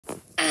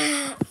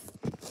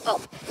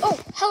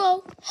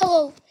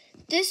Hello.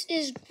 This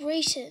is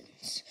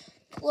Grayson's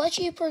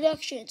Kalechi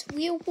Productions.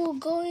 We were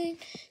going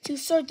to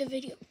start the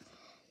video,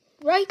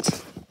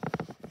 right?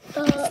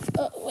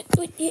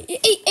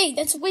 Hey,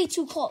 that's way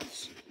too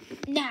close.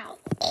 Now.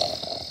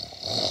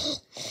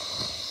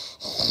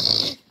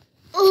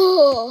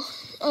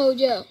 Oh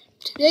yeah.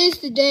 Today's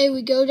the day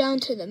we go down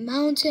to the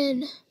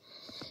mountain.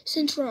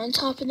 Since we're on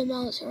top of the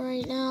mountain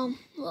right now,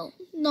 well,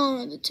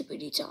 not on the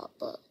tippity top,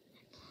 but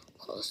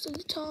close to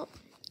the top.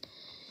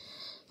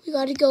 We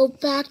gotta go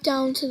back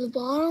down to the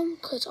bottom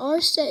because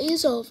our stay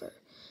is over.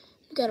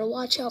 We gotta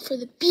watch out for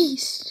the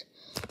beast.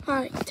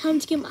 Alright, time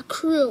to get my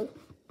crew.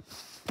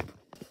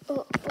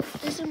 Oh,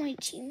 this is my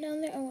team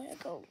down there. I wanna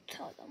go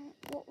tell them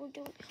what we're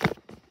doing.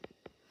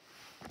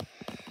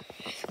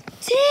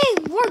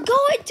 Team, we're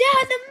going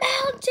down the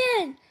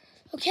mountain!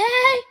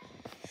 Okay?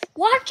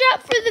 Watch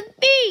out for the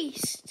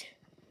beast!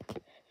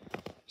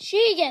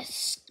 She gets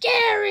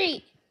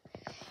scary!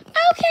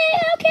 Okay.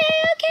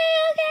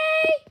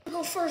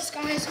 Go first,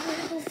 guys. I'm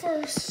gonna go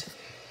first.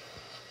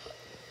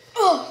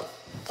 Ow.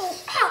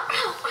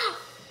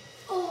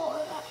 Oh,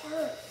 that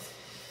hurt.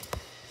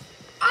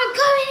 I'm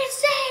coming to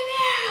save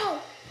you!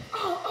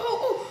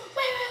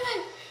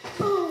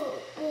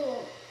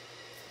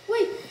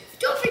 Wait. Wait,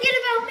 don't forget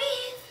about me.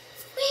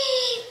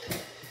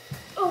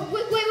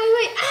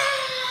 Wait.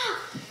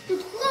 Your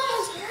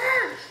claws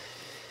hurt.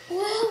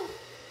 Well,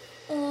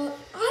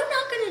 I'm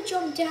not gonna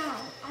jump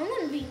down. I'm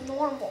gonna be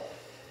normal.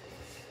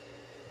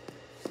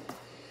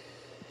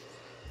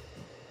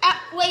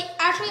 Wait,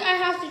 actually, I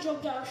have to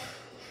jump down.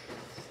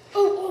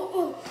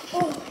 Oh.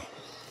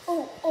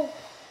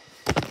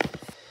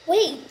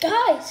 Wait,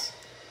 guys.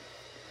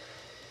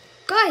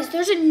 Guys,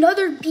 there's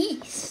another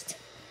beast.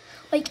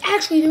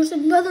 Actually, there's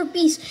another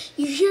beast.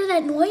 You hear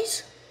that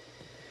noise?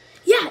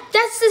 Yeah,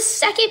 that's the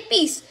second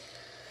beast.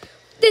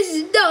 This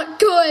is not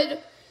good.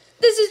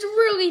 This is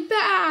really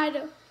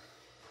bad.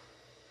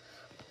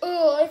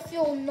 Oh, I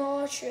feel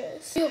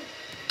nauseous.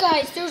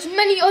 Guys, there's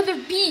many other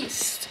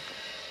beasts.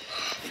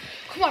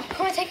 Come on,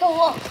 take a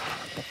look.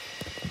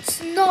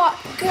 It's not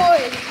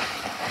good.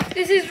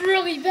 This is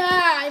really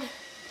bad.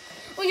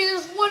 Look,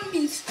 there's one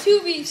beast,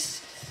 two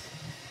beasts.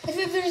 I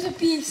think there's a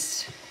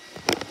beast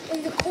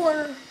in the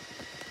corner.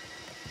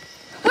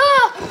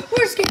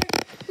 We're scared.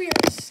 We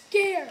are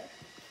scared.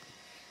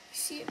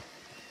 See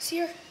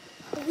her?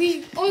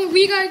 All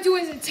we gotta do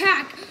is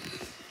attack. We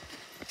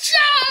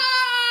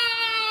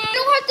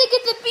don't have to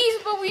get the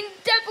beast, but we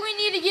definitely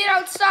need to get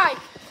outside.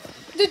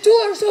 The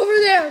door's over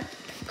there.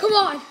 Come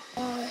on.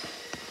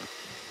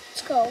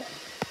 Let's go.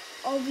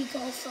 I'll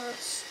go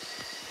first.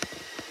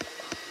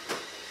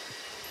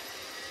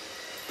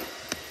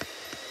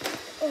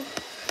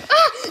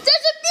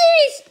 There's a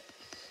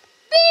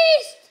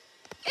beast!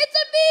 It's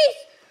a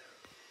beast!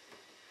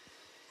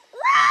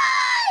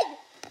 Run!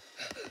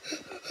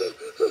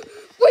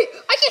 Wait,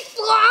 I can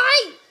fly!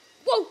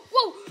 Whoa!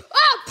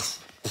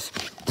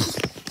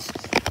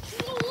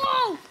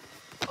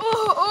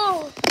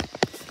 Oh!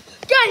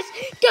 Guys!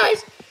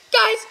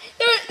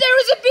 There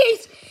was a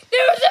beast!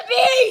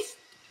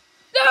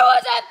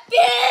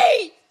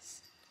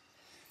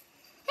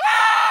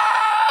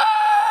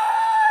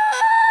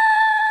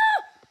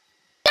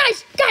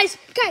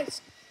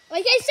 Guys!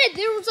 Like I said,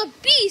 there was a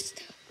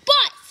beast,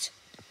 but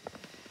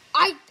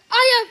I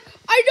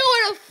know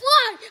how to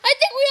fly. I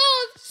think we all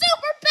have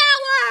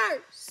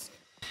superpowers.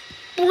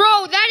 Bro,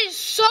 that is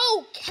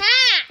so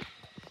cap.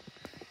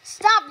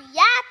 Stop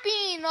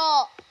yapping.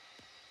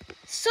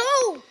 So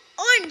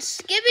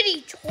unskibbity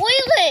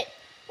toilet.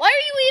 Why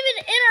are you even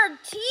in our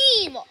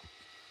team?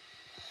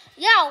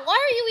 Yeah, why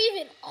are you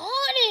even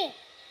on it?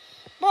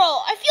 Bro,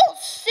 I feel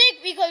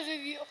sick because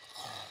of you.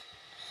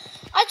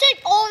 I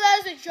take all that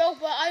as a joke,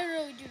 but I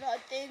really do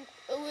not think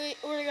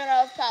we're gonna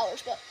have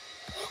powers, but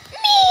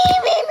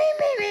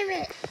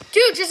me.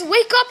 Dude, just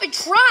wake up and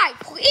try,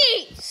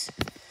 please.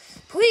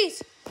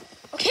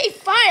 Okay,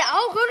 fine,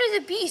 I'll go to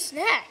the beast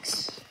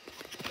next.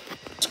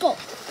 Let's go.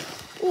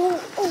 Oh.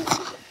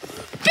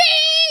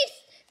 Beast!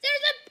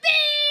 There's a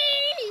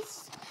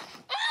beast!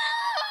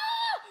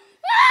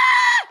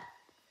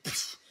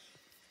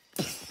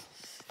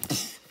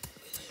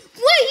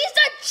 Wait, he's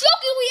not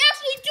joking. We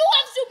actually do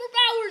have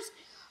superpowers.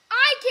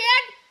 I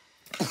can.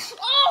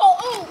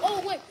 Oh,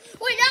 wait,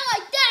 not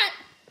like that.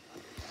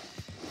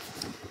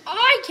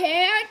 I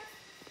can.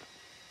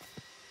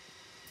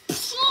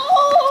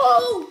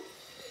 Oh,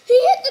 he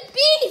hit the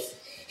beast.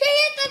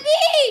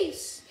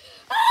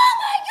 Oh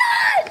my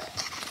God.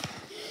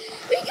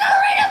 We got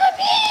rid of a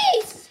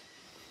beast.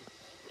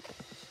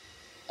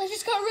 I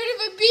just got rid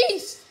of a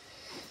beast.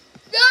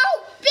 No,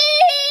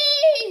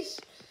 beast.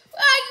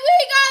 We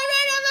got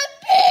rid of a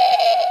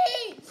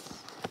beast.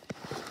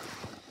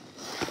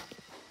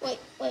 Wait.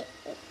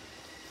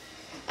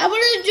 I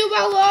wanted to do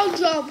my long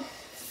jump.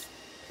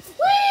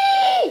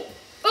 Whee!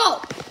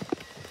 Oh.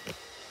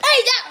 Hey,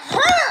 that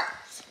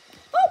hurts.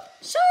 Oh,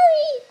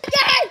 sorry.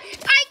 Dad,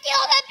 I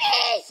killed the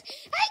beast.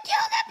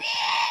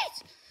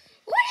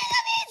 What did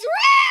the beast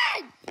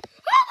run?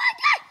 Oh my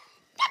God,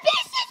 the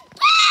beast is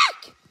back.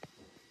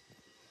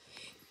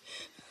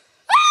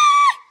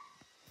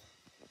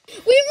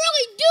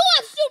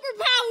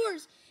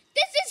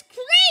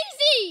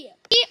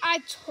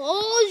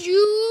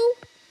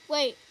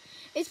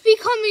 It's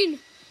becoming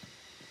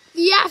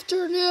the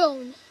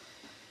afternoon,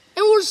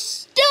 and we're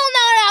still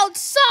not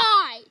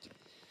outside.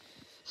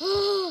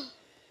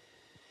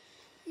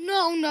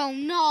 No.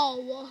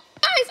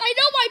 Guys, I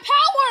know my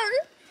power.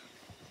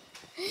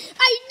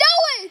 I know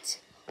it.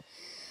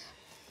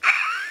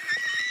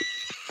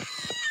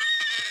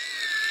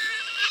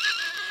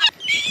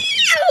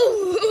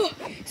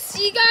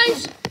 See,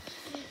 guys,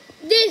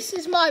 this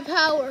is my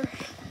power.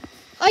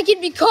 I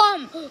can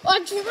become a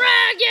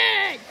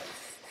dragon.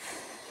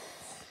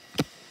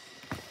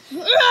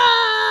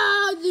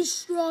 The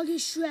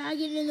strongest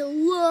dragon in the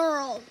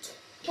world.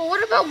 But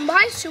what about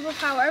my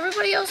superpower?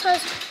 Everybody else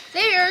has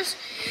theirs,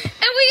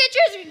 and we can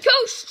just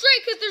go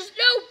straight because there's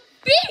no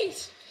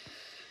beast.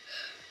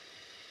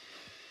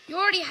 You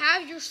already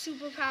have your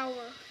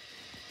superpower.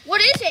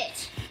 What is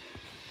it?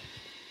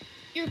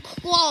 Your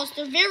claws.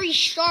 They're very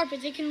sharp,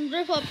 and they can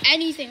rip up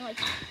anything like.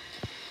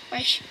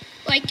 March!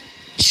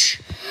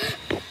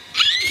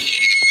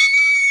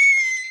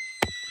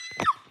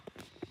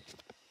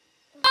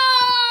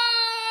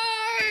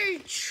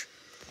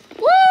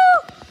 Woo!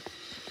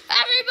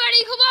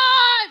 Everybody, come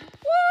on!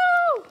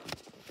 Woo!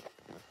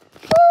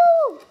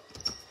 Woo!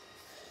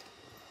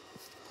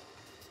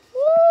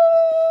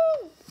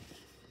 Woo!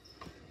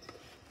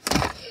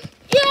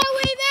 Yeah,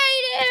 we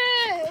made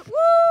it!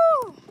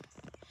 Woo!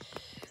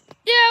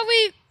 Yeah, we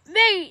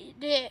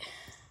made it.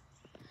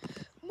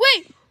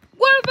 Wait,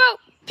 what about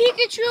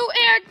Pikachu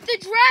and the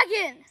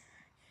dragon?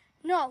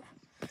 No.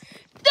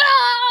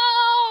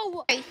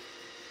 No!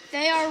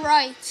 They are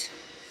right.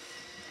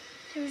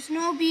 There was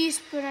no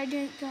beast, but I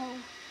didn't go.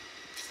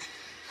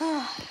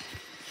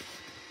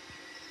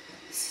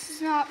 This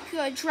is not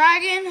good.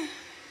 Dragon,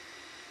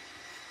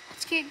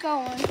 let's get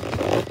going.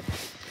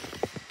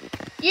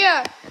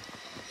 Yeah,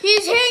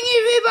 he's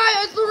hanging me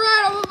by a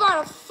thread. I'm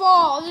about to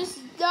fall. This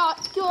is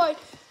not good.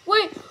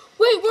 Wait,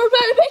 we're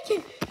about to make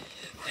it.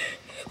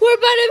 We're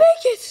about to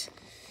make it.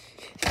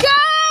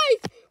 Guys!